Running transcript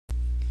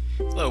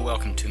Hello,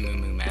 welcome to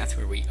MooMooMath,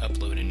 where we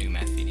upload a new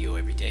math video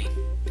every day.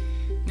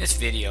 In this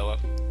video,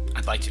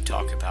 I'd like to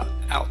talk about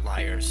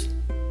outliers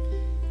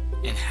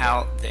and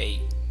how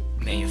they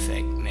may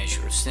affect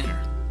measure of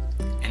center.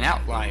 An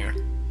outlier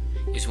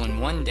is when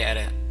one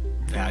data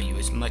value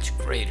is much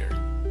greater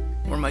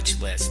or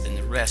much less than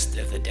the rest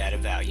of the data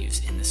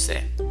values in the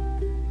set.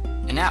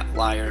 An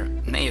outlier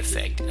may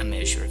affect a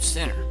measure of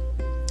center.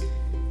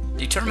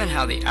 Determine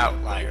how the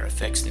outlier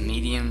affects the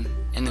median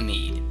and the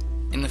mean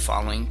in the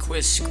following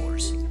quiz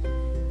scores: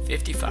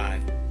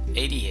 55,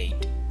 88,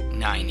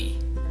 90,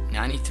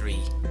 93,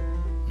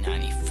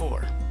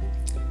 94.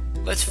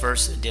 Let's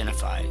first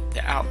identify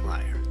the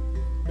outlier.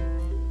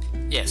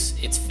 Yes,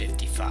 it's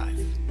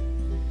 55.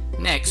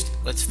 Next,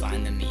 let's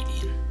find the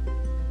median.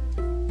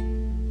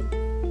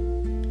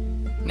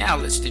 Now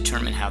let's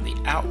determine how the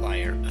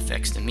outlier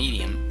affects the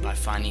median by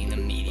finding the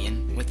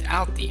median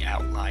without the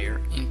outlier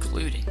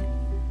including.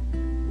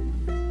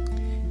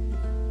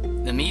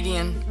 The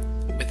median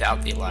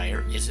without the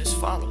outlier is as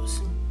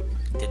follows.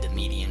 Did the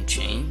median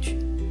change?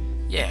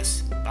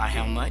 Yes. By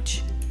how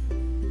much?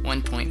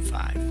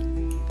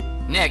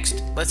 1.5.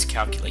 Next, let's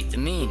calculate the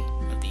mean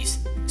of these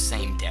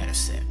same data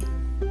set.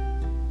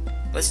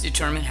 Let's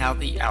determine how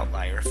the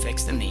outlier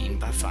affects the mean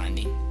by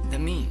finding the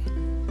mean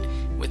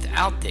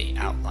without the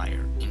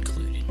outlier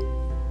included.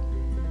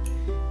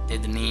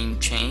 Did the mean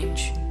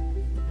change?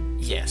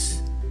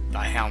 Yes.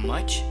 By how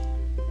much?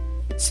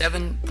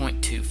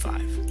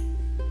 7.25.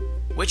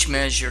 Which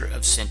measure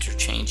of center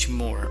changed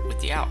more with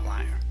the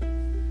outlier?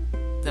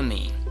 The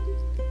mean.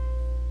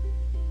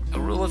 A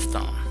rule of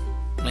thumb: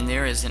 when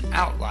there is an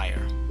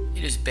outlier,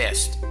 it is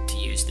best to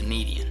use the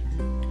median.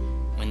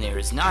 When there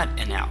is not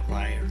an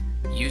outlier,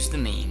 use the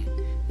mean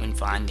when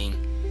finding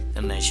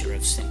the measure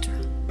of center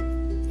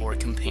or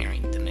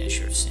comparing the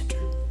measure of center.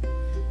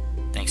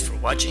 Thanks for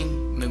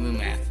watching.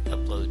 MooMooMath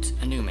uploads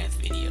a new math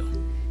video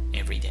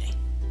every day.